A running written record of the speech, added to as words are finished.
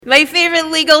My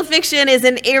favorite legal fiction is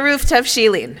an Eruv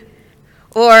Tavshilin,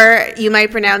 or you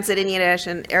might pronounce it in Yiddish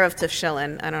an Eruv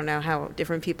Tavshilin. I don't know how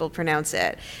different people pronounce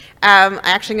it. I'm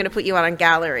actually going to put you on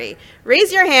gallery.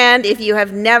 Raise your hand if you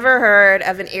have never heard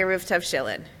of an Eruv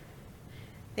Tavshilin.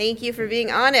 Thank you for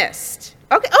being honest.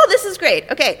 Okay. Oh, this is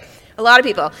great. Okay, a lot of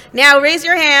people. Now raise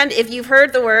your hand if you've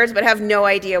heard the words but have no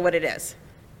idea what it is.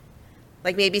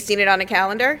 Like maybe seen it on a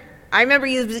calendar. I remember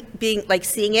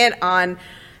seeing it on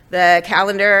the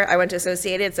calendar. I went to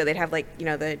Associated, so they'd have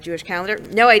the Jewish calendar.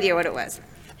 No idea what it was.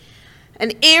 An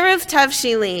Eruv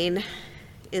Tavshilin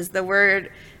is the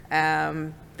word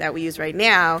that we use right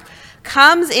now,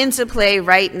 comes into play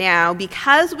right now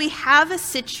because we have a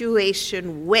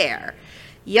situation where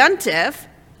Yom Tov,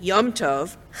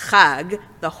 Chag,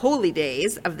 the holy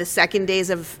days of the second days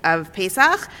of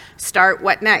Pesach, start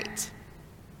what night?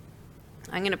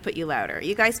 I'm going to put you louder.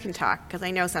 You guys can talk because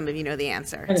I know some of you know the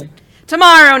answer.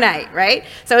 Tomorrow night, right?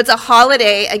 So it's a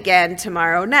holiday again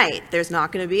tomorrow night. There's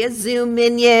not going to be a Zoom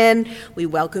minion. We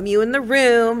welcome you in the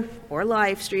room or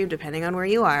live stream, depending on where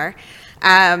you are.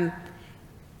 And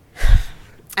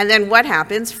then what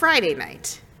happens Friday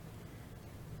night?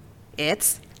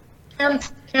 It's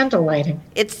candle lighting.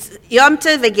 It's Yom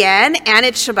Tov again, and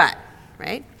it's Shabbat,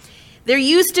 right? There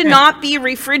used to not be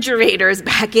refrigerators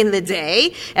back in the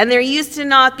day, and there used to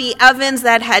not be ovens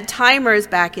that had timers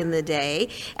back in the day,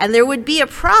 and there would be a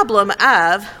problem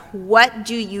of what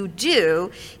do you do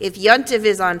if Yom Tov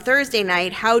is on Thursday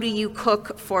night, how do you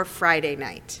cook for Friday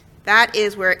night? That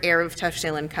is where Eruv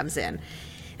Tavshilin comes in.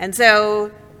 And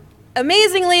so,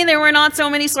 amazingly, there were not so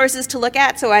many sources to look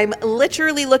at, so I'm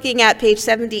literally looking at page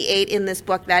 78 in this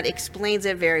book that explains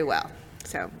it very well.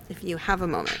 So, if you have a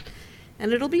moment.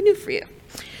 And it'll be new for you.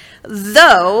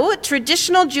 Though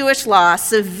traditional Jewish law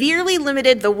severely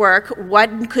limited the work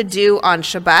one could do on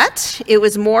Shabbat, it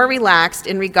was more relaxed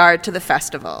in regard to the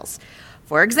festivals.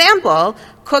 For example,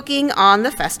 cooking on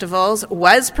the festivals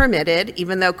was permitted,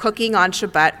 even though cooking on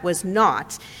Shabbat was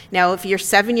not. Now, if you're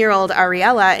 7-year-old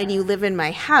Ariella and you live in my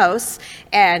house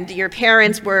and your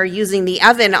parents were using the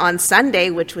oven on Sunday,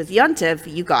 which was Yom Tov,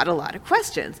 you got a lot of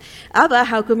questions. Abba,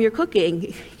 how come you're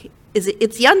cooking?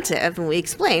 It's Yom Tov, and we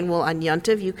explain, well, on Yom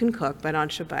Tov you can cook, but on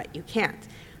Shabbat you can't.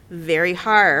 Very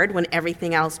hard when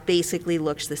everything else basically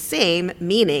looks the same,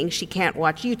 meaning she can't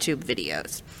watch YouTube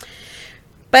videos.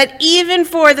 But even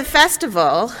for the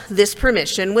festival, this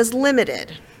permission was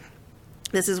limited.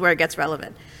 This is where it gets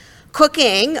relevant.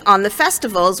 Cooking on the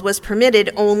festivals was permitted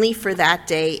only for that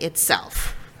day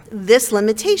itself. This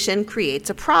limitation creates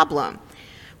a problem.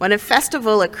 When a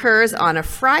festival occurs on a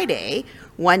Friday,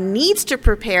 one needs to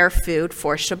prepare food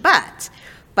for Shabbat,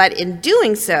 but in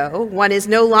doing so, one is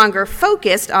no longer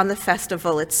focused on the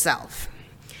festival itself.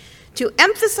 To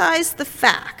emphasize the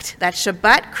fact that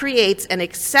Shabbat creates an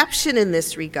exception in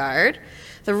this regard,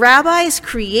 the rabbis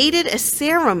created a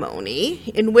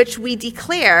ceremony in which we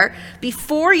declare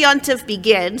before Yom Tov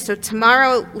begins, so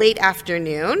tomorrow late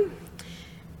afternoon,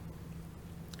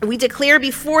 we declare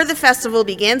before the festival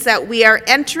begins that we are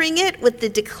entering it with the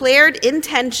declared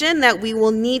intention that we will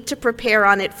need to prepare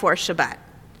on it for Shabbat.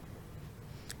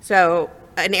 So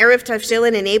an Eruv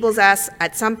Tavshilin enables us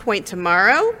at some point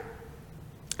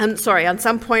on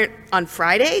some point on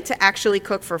Friday to actually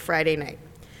cook for Friday night.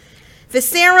 The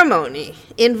ceremony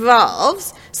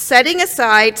involves setting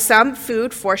aside some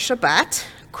food for Shabbat,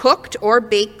 cooked or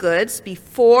baked goods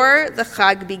before the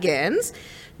Chag begins,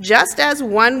 just as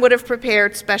one would have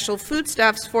prepared special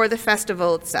foodstuffs for the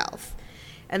festival itself.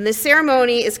 And this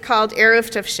ceremony is called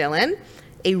Eruv Tavshilin,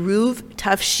 Eruv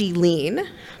Tavshilin,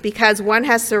 because one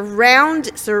has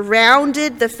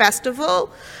surrounded the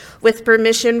festival with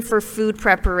permission for food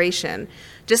preparation.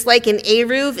 Just like an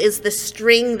Eruv is the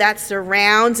string that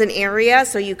surrounds an area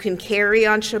so you can carry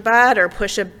on Shabbat or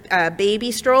push a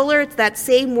baby stroller, it's that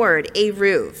same word,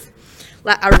 Eruv,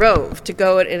 arov, to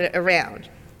go around.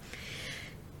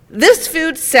 This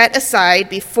food set aside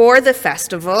before the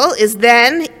festival is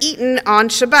then eaten on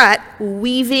Shabbat,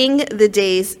 weaving the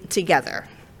days together.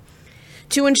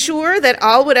 To ensure that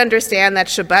all would understand that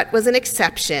Shabbat was an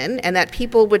exception and that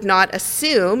people would not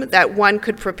assume that one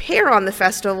could prepare on the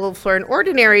festival for an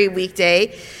ordinary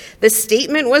weekday, the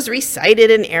statement was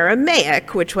recited in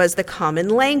Aramaic, which was the common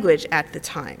language at the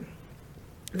time.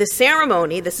 The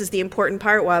ceremony, this is the important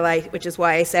part, which is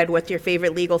why I said, what's your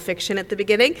favorite legal fiction at the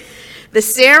beginning? The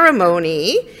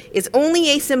ceremony is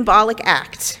only a symbolic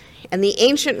act, and the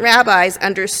ancient rabbis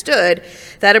understood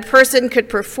that a person could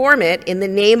perform it in the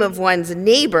name of one's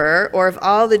neighbor or of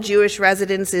all the Jewish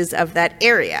residences of that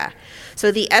area.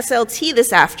 So the SLT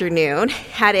this afternoon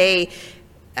had a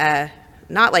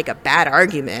not like a bad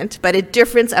argument, but a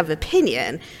difference of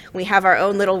opinion. We have our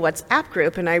own little WhatsApp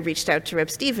group, and I reached out to Reb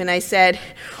Steve and I said,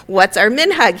 what's our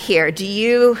minhag here? Do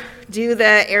you do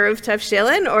the Eruv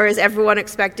Tavshilin, or is everyone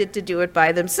expected to do it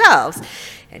by themselves?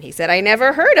 And he said, I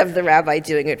never heard of the rabbi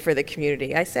doing it for the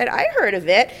community. I said, I heard of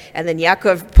it. And then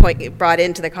Yaakov brought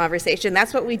into the conversation,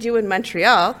 that's what we do in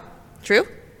Montreal. True?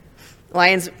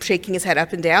 Lion's shaking his head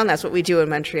up and down. That's what we do in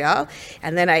Montreal.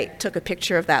 And then I took a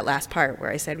picture of that last part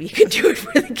where I said, we can do it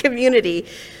for the community.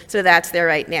 So that's there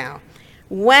right now.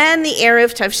 When the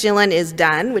Eruv Tavshilin is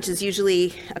done, which is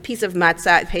usually a piece of matzah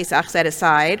at Pesach set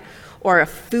aside, or a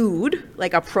food,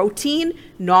 like a protein,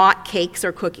 not cakes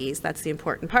or cookies. That's the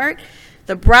important part.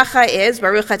 The bracha is,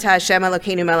 Baruch atah Hashem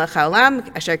Elokeinu melech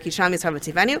haolam, asher kisham yisrael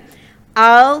v'tzivanu,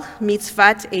 al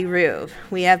mitzvat Eruv.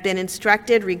 We have been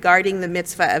instructed regarding the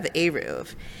mitzvah of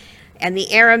Eruv. And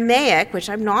the Aramaic, which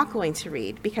I'm not going to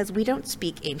read because we don't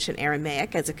speak ancient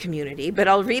Aramaic as a community, but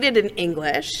I'll read it in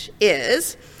English,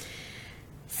 is,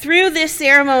 through this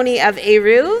ceremony of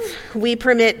Eruv, we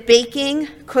permit baking,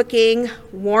 cooking,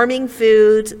 warming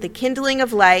foods, the kindling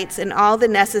of lights, and all the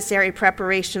necessary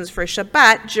preparations for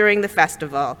Shabbat during the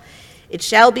festival. It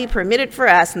shall be permitted for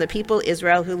us and the people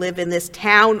Israel who live in this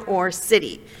town or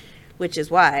city, which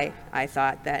is why I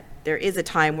thought that there is a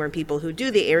time where people who do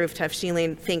the Eruv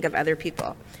Tavshilin think of other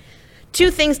people.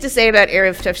 Two things to say about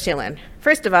Eruv Tavshilin.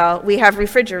 First of all, we have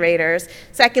refrigerators.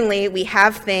 Secondly, we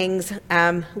have things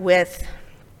with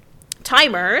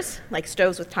timers, like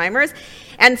stoves with timers.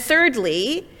 And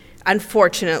thirdly,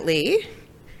 unfortunately,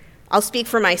 I'll speak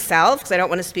for myself because I don't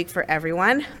want to speak for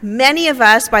everyone. Many of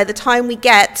us, by the time we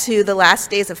get to the last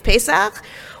days of Pesach,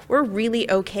 we're really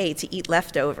okay to eat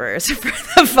leftovers for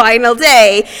the final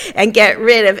day and get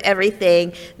rid of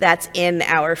everything that's in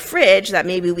our fridge that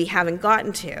maybe we haven't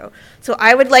gotten to. So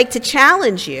I would like to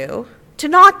challenge you to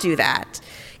not do that.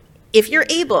 If you're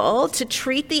able to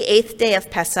treat the 8th day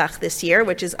of Pesach this year,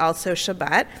 which is also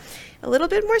Shabbat, a little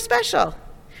bit more special.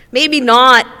 Maybe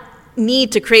not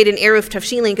need to create an Eruv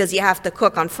Tavshilin because you have to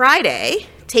cook on Friday.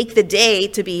 Take the day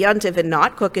to be yontiv and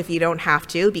not cook if you don't have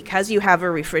to because you have a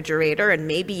refrigerator and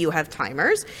maybe you have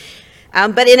timers.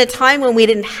 But in a time when we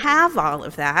didn't have all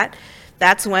of that,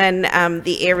 that's when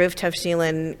the Eruv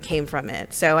Tavshilin came from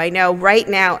it. So I know right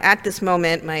now, at this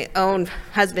moment, my own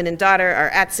husband and daughter are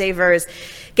at Savers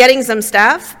getting some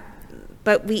stuff,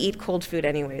 but we eat cold food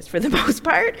anyways for the most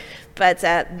part. But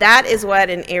that is what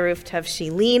an Eruv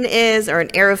Tavshilin is, or an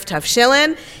Eruv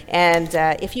Tavshilin. And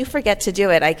if you forget to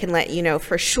do it, I can let you know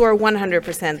for sure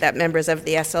 100% that members of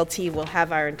the SLT will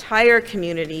have our entire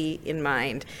community in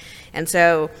mind. And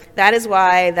so that is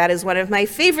why that is one of my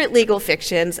favorite legal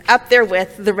fictions, up there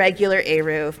with the regular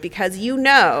Eruv, because you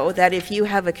know that if you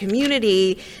have a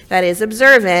community that is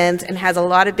observant and has a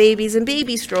lot of babies and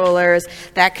baby strollers,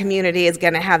 that community is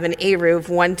going to have an Eruv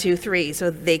 1, 2, 3, so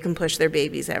they can push their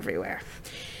babies everywhere.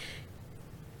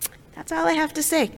 That's all I have to say.